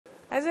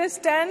as I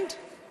stand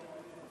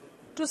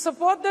to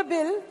support the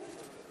bill,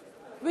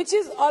 which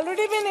has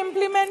already been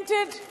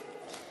implemented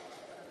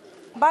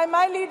by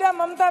my leader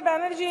Mamata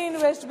Banerjee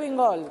in West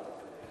Bengal.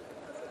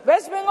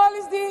 West Bengal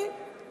is the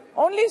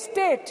only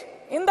state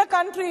in the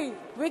country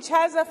which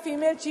has a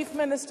female chief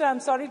minister, I'm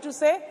sorry to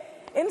say,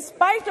 in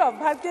spite of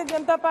Bharatiya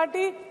Janata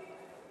Party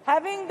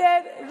having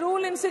their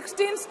rule in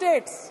 16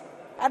 states.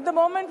 At the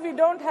moment, we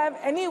don't have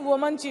any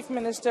woman chief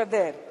minister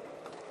there.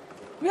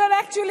 We are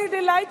actually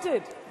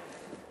delighted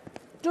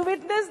to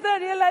witness the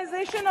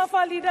realization of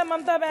our leader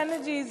Mamata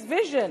Banerjee's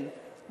vision,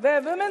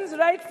 where women's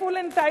rightful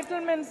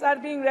entitlements are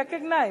being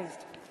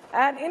recognized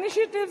and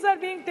initiatives are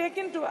being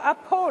taken to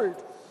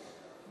uphold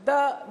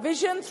the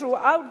vision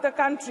throughout the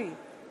country.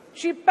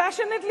 She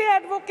passionately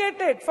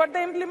advocated for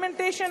the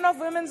implementation of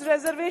women's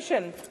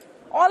reservation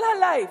all her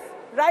life,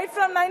 right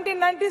from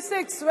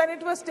 1996 when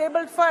it was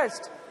tabled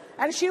first.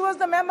 And she was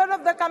the member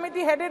of the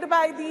committee headed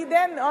by the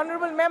then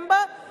honorable member,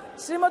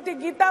 Srimati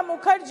Geeta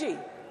Mukherjee,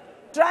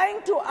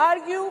 trying to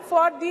argue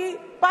for the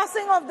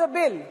passing of the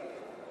bill,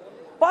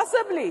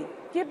 possibly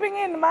keeping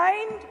in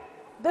mind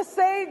the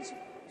sage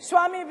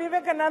Swami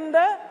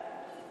Vivekananda,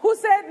 who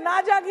said,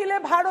 "Na jagile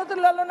Bharat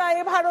lalona,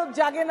 e Bharat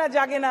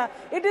jage na."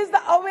 It is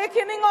the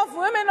awakening of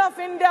women of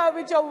India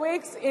which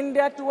awakes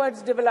India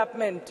towards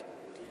development.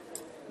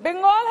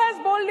 Bengal has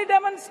boldly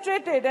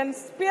demonstrated and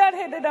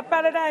spearheaded a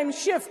paradigm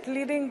shift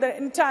leading the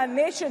entire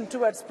nation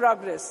towards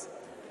progress.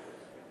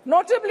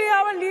 Notably,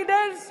 our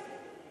leaders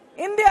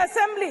in the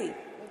assembly,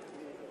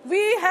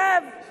 we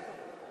have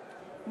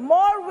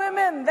more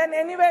women than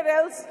anywhere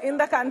else in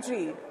the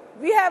country.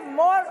 We have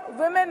more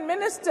women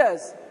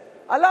ministers,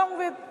 along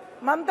with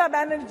Mamata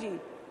Banerjee.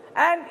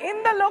 And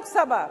in the Lok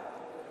Sabha,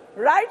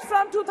 right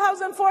from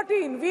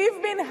 2014,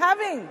 we've been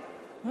having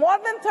more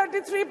than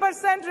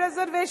 33%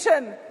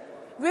 reservation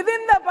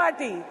within the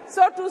party,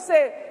 so to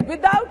say,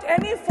 without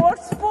any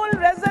forceful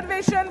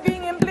reservation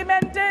being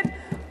implemented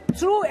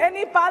through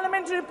any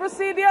parliamentary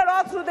procedure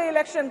or through the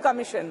Election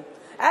Commission.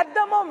 At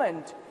the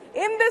moment,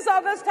 in this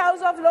August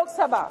House of Lok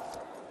Sabha,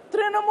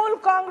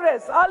 Trinamool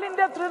Congress, All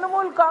India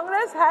Trinamool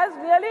Congress has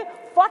nearly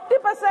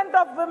 40%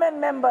 of women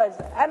members,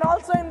 and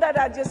also in the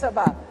Rajya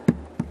Sabha.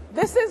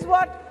 This is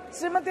what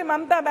Srimati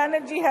Mamata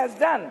Banerjee has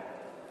done.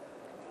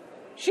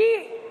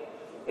 She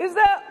is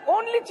the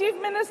only chief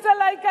minister,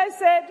 like I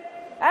said,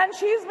 and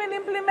she's been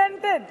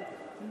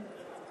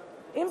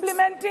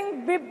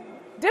implementing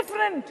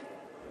different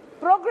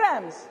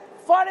programs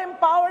for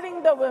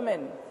empowering the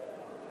women,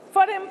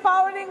 for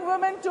empowering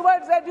women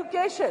towards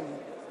education,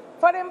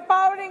 for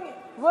empowering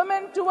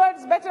women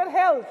towards better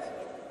health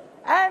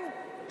and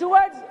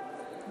towards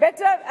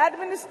better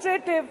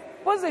administrative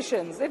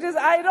positions. It is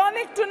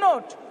ironic to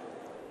note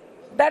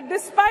that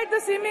despite the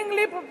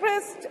seemingly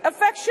repressed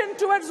affection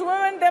towards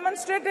women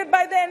demonstrated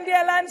by the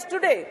NDA alliance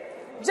today,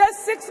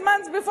 just 6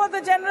 months before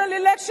the general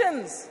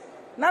elections,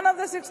 none of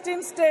the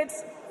 16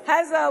 states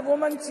has a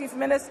woman chief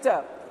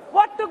minister.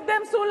 What took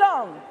them so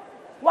long?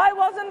 Why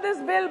wasn't this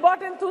bill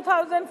brought in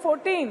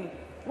 2014?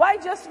 Why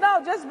just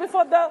now, just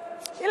before the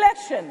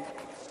election?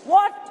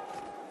 What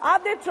are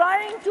they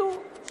trying to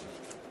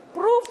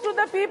prove to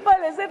the people?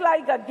 Is it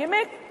like a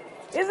gimmick?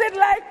 Is it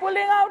like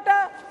pulling out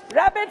a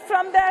rabbit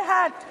from their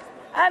hat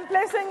and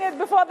placing it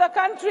before the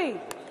country?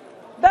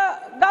 The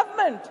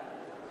government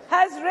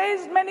has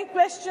raised many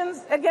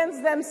questions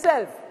against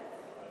themselves.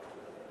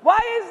 Why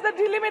is the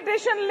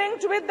delimitation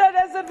linked with the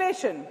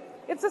reservation?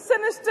 It's a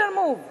sinister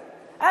move,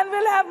 and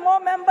we'll have more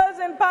members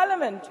in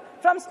parliament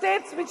from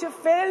states which have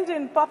failed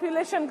in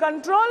population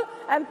control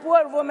and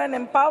poor women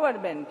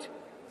empowerment.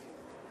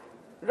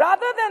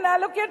 Rather than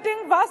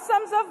allocating vast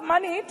sums of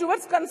money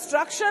towards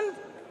construction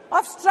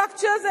of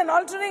structures and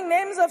altering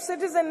names of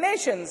citizen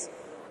nations,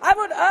 I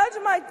would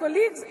urge my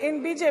colleagues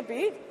in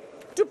BJP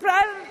to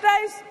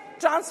prioritize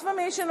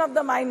transformation of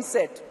the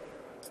mindset.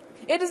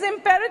 It is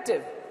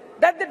imperative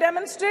that they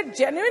demonstrate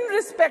genuine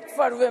respect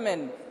for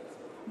women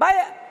by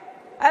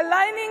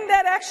aligning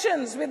their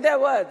actions with their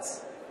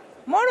words.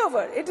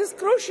 Moreover, it is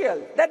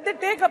crucial that they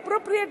take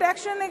appropriate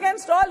action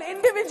against all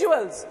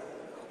individuals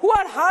who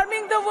are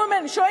harming the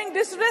women, showing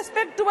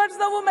disrespect towards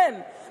the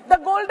women. The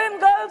golden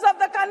girls of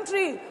the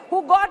country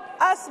who got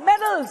us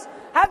medals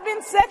have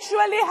been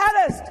sexually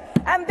harassed,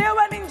 and they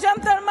were in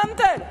Jantar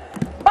Mantar.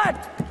 But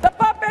the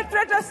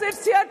perpetrator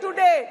sits here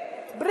today,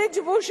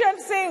 Brij Bhushan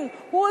Singh,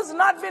 who has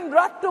not been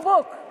brought to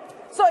book.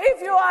 So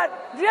if you are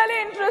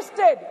really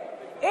interested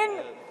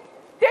in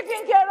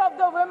taking care of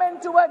the women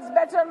towards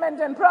betterment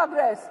and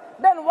progress,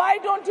 then why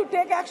don't you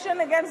take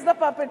action against the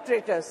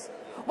perpetrators?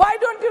 Why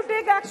don't you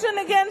take action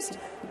against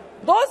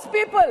those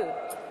people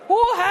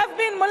who have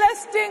been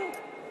molesting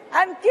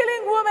and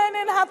killing women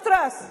in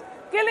Hathras,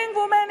 killing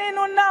women in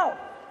Unnao?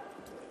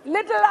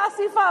 Little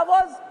Asifa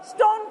was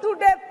stoned to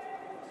death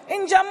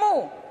in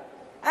Jammu,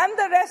 and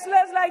the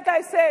wrestlers, like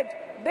I said,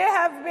 they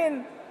have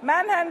been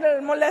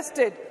manhandled,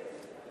 molested.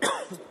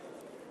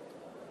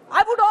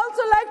 I would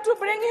also like to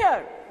bring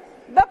here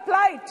the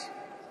plight,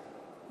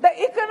 the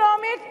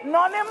economic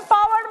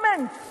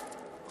non-empowerment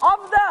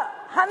of the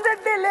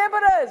 100-day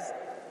laborers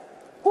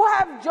who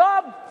have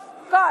job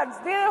cards.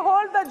 They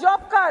hold the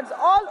job cards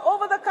all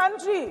over the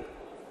country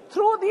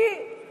through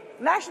the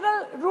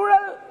National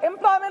Rural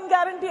Employment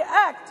Guarantee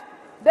Act.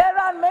 There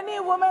are many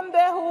women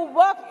there who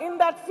work in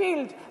that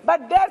field,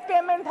 but their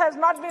payment has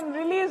not been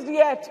released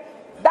yet.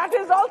 That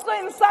is also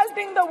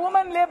insulting the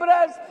women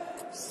laborers.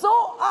 So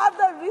are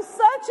the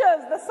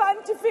researchers, the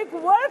scientific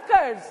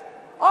workers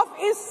of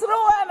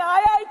ISRO and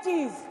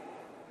IITs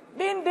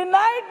being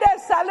denied their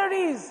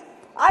salaries.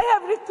 I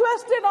have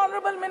requested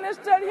Honorable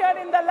Minister here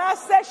in the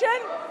last session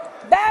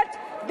that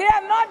they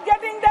are not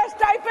getting their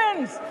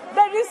stipends.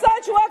 The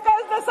research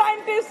workers, the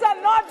scientists are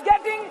not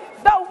getting,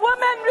 the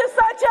women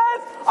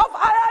researchers of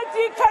IIT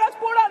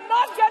Kharagpur are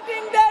not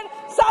getting their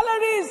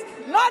salaries,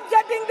 not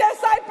getting their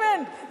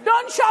stipend.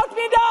 Don't shout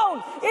me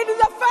down. It is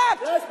a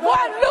fact. Go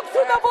and look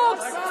through the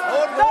books.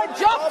 The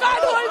job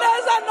card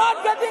holders are not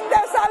getting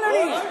their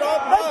salary.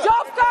 The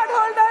job card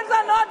holders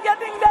are not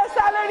getting their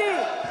salary.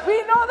 We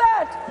know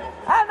that.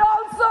 And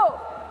also,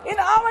 in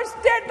our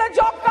state, the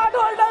job card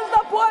holders,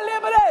 the poor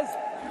laborers,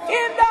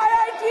 in the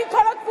IIT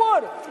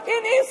Kharagpur,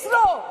 in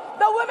ISRO,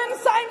 the women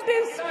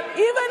scientists,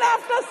 even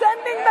after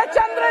sending the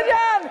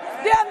Chandrayaan,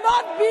 they are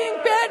not being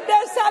paid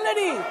their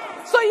salary.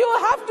 So you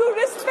have to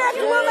respect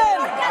women.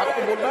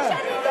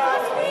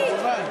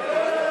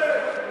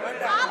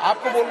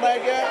 आपको बोलना है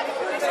क्या?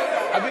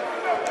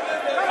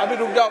 अभी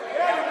रुक जाओ,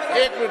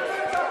 1 minute.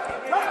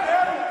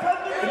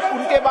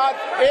 उनके बाद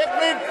 1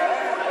 minute,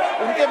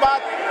 उनके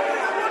बाद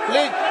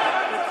प्लीज,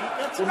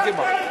 उनके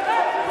बाद.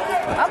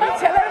 আমার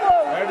ছেলের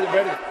বউ,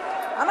 बैठ.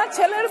 আমার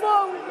ছেলের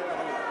বউ।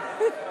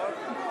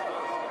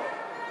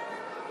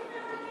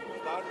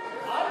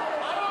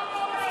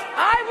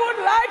 I would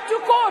like to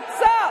quote,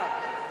 sir.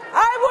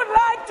 I would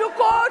like to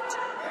quote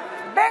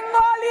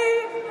Bengali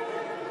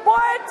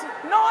poet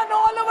known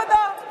all over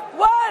the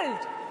world.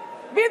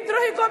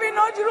 Bidrohi Kavi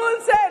Nazrul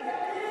said,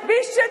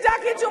 "Bishwe ja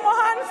kichu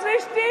mohan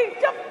srishti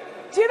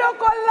chiro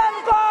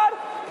kolyankor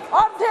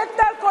ordhek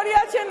tar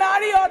koriyache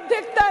nari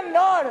ordhek tar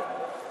nor."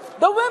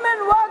 The women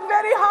work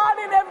very hard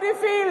in every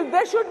field.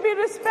 They should be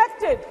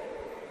respected.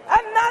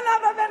 And none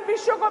other than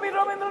Vishwakavi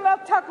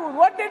Rabindranath Thakur.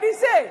 What did he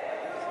say?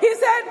 He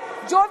said,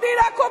 "Jodi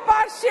rakho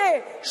parshe,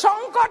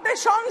 sankote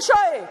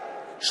sangshaye,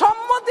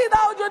 sammati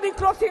dao jodi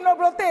krothino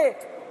brote."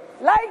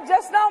 Like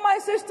just now my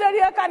sister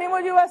here,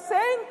 Kanimoji, was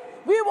saying,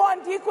 we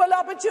want equal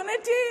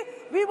opportunity,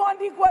 we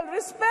want equal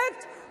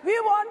respect, we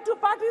want to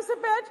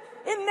participate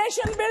in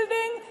nation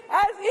building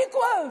as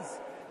equals.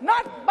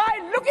 Not by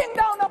looking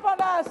down upon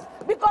us,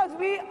 because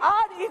we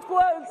are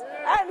equals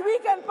and we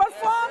can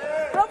perform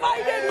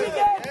provided we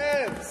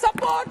get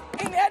support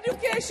in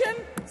education,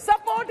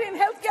 support in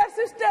healthcare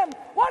system.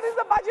 What is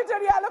the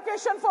budgetary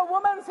allocation for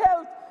women's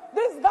health?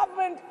 This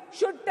government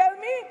should tell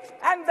me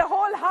and the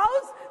whole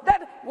house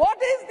that what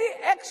is the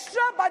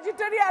extra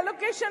budgetary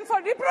allocation for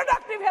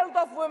reproductive health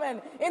of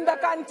women in the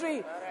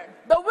country.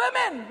 The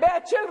women bear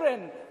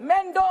children,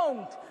 men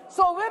don't.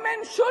 So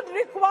women should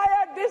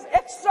require this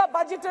extra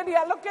budgetary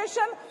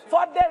allocation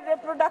for their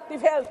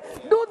reproductive health.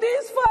 Do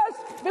these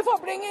first before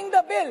bringing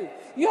the bill.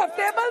 You have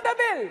tabled the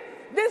bill.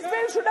 This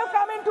bill should have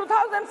come in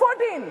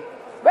 2014.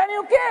 When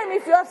you came,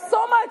 if you are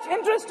so much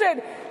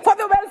interested for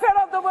the welfare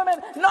of the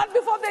women, not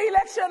before the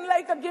election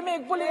like a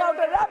gimmick pulling out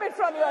a rabbit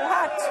from your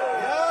hat.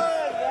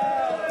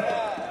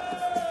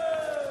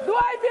 Do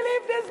I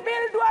believe this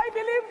bill? Do I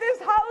believe this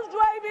house? Do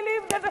I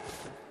believe that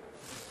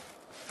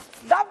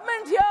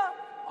government here?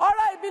 Or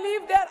I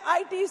believe their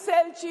IT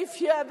cell chief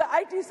here, the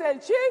IT cell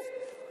chief,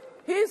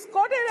 he is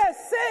quoted as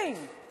saying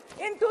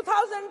in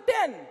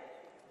 2010,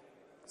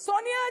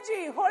 Sonia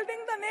ji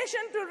holding the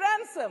nation to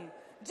ransom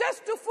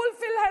just to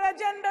fulfill her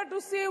agenda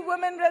to see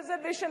women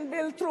reservation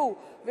bill through.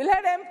 Will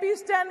her MP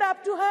stand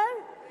up to her?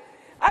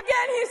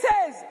 Again he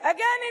says,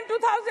 again in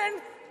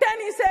 2010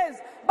 he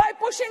says, by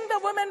pushing the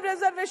women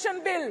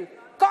reservation bill,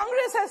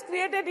 Congress has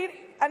created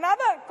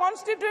another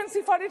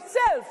constituency for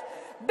itself.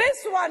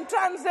 This one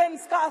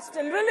transcends caste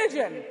and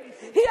religion.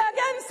 He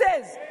again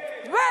says,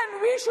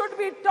 when we should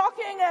be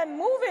talking and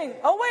moving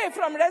away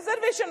from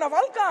reservation of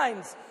all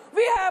kinds,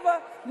 we have a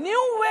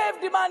new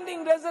wave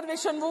demanding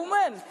reservation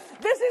movement.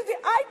 This is the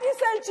IT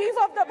cell chief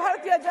of the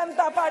Bharatiya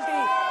Janata Party.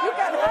 You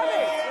can have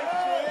it.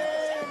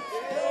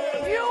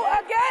 You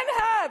again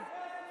have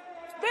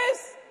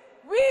this.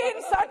 We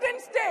in certain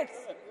states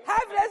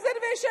have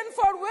reservation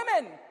for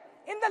women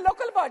in the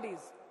local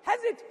bodies. Has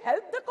it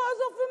helped the cause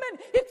of women?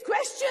 It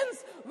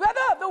questions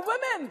whether the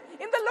women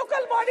in the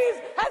local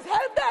bodies has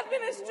helped the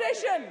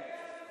administration.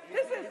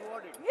 This is,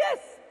 yes,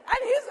 and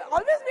he's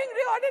always being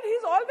rewarded.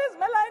 He's always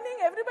maligning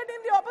everybody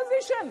in the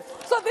opposition.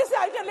 So this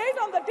I can lay it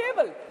on the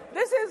table.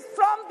 This is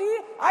from the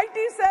IT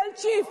cell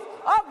chief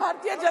of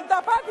Bharatiya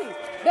Janata Party.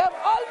 They have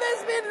always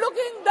been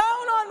looking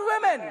down on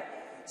women.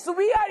 So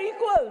we are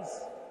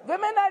equals.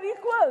 Women are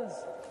equals.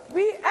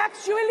 We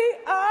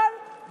actually are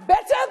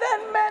better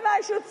than men,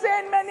 I should say,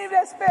 in many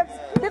respects,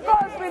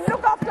 because we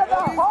look after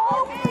the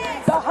home,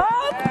 the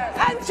hearth,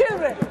 and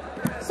children.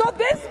 So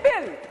this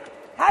bill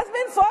has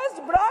been first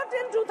brought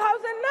in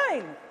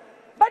 2009,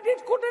 but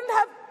it couldn't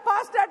have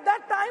passed at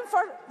that time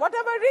for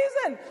whatever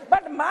reason.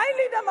 But my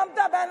leader,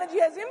 Mamata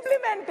Banerjee, has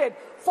implemented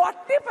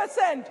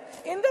 40%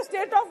 in the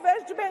state of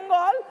West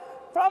Bengal.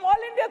 From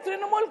All India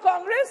Trinamool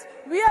Congress,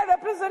 we are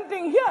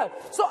representing here.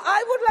 So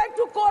I would like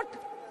to quote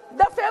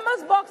the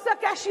famous boxer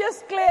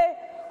Cassius Clay,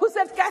 who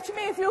said, "Catch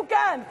me if you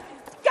can.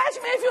 Catch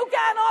me if you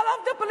can, all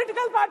of the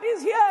political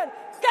parties here.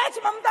 Catch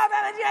Mamata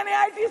Banerjee and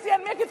AITC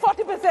and make it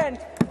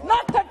 40%,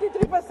 not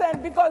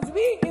 33%, because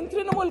we in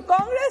Trinamool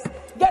Congress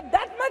get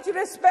that much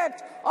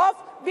respect of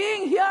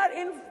being here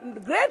in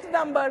great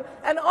number,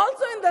 and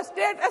also in the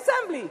State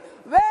Assembly,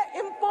 where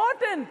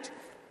important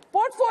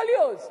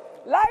portfolios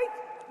like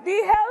the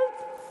health,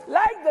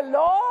 like the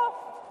law,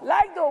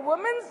 like the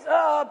women's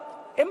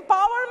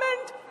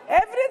empowerment,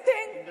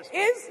 everything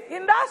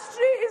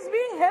industry is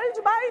being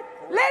held by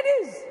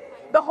ladies.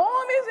 The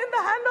home is in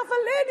the hand of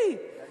a lady.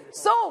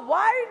 So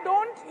why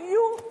don't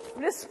you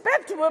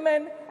respect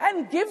women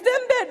and give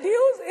them their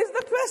dues is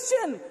the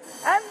question.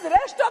 And the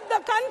rest of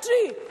the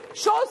country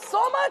shows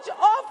so much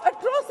of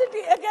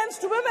atrocity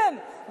against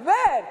women,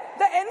 where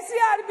the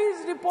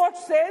NCRB's report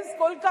says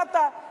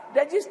Kolkata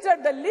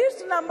registered the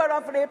least number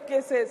of rape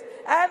cases,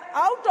 and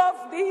out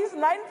of these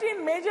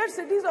 19 major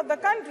cities of the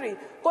country,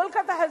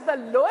 Kolkata has the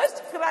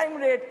lowest crime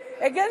rate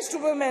against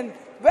women,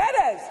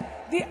 whereas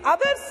the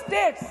other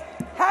states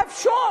have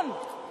shown,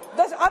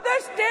 the other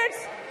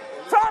states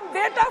from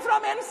data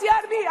from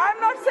NCRB,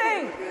 I'm not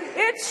saying,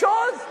 it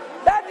shows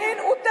that in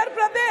Uttar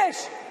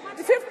Pradesh,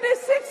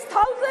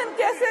 56,000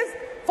 cases,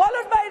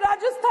 followed by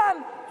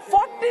Rajasthan,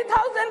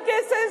 40,000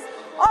 cases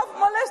of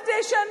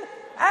molestation,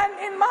 and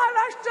in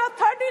Maharashtra,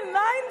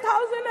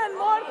 39,000 and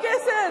more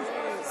cases.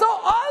 So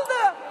all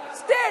the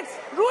states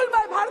ruled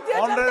by Bharatiya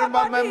Janata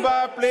Party, Honourable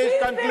member, please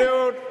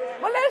conclude.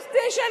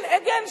 Molestation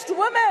against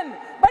women,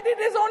 but it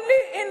is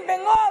only in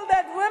Bengal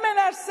that women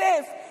are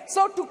safe.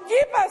 So to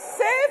keep us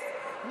safe,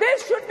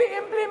 this should be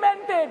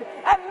implemented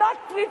and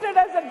not treated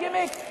as a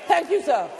gimmick. Thank you, sir.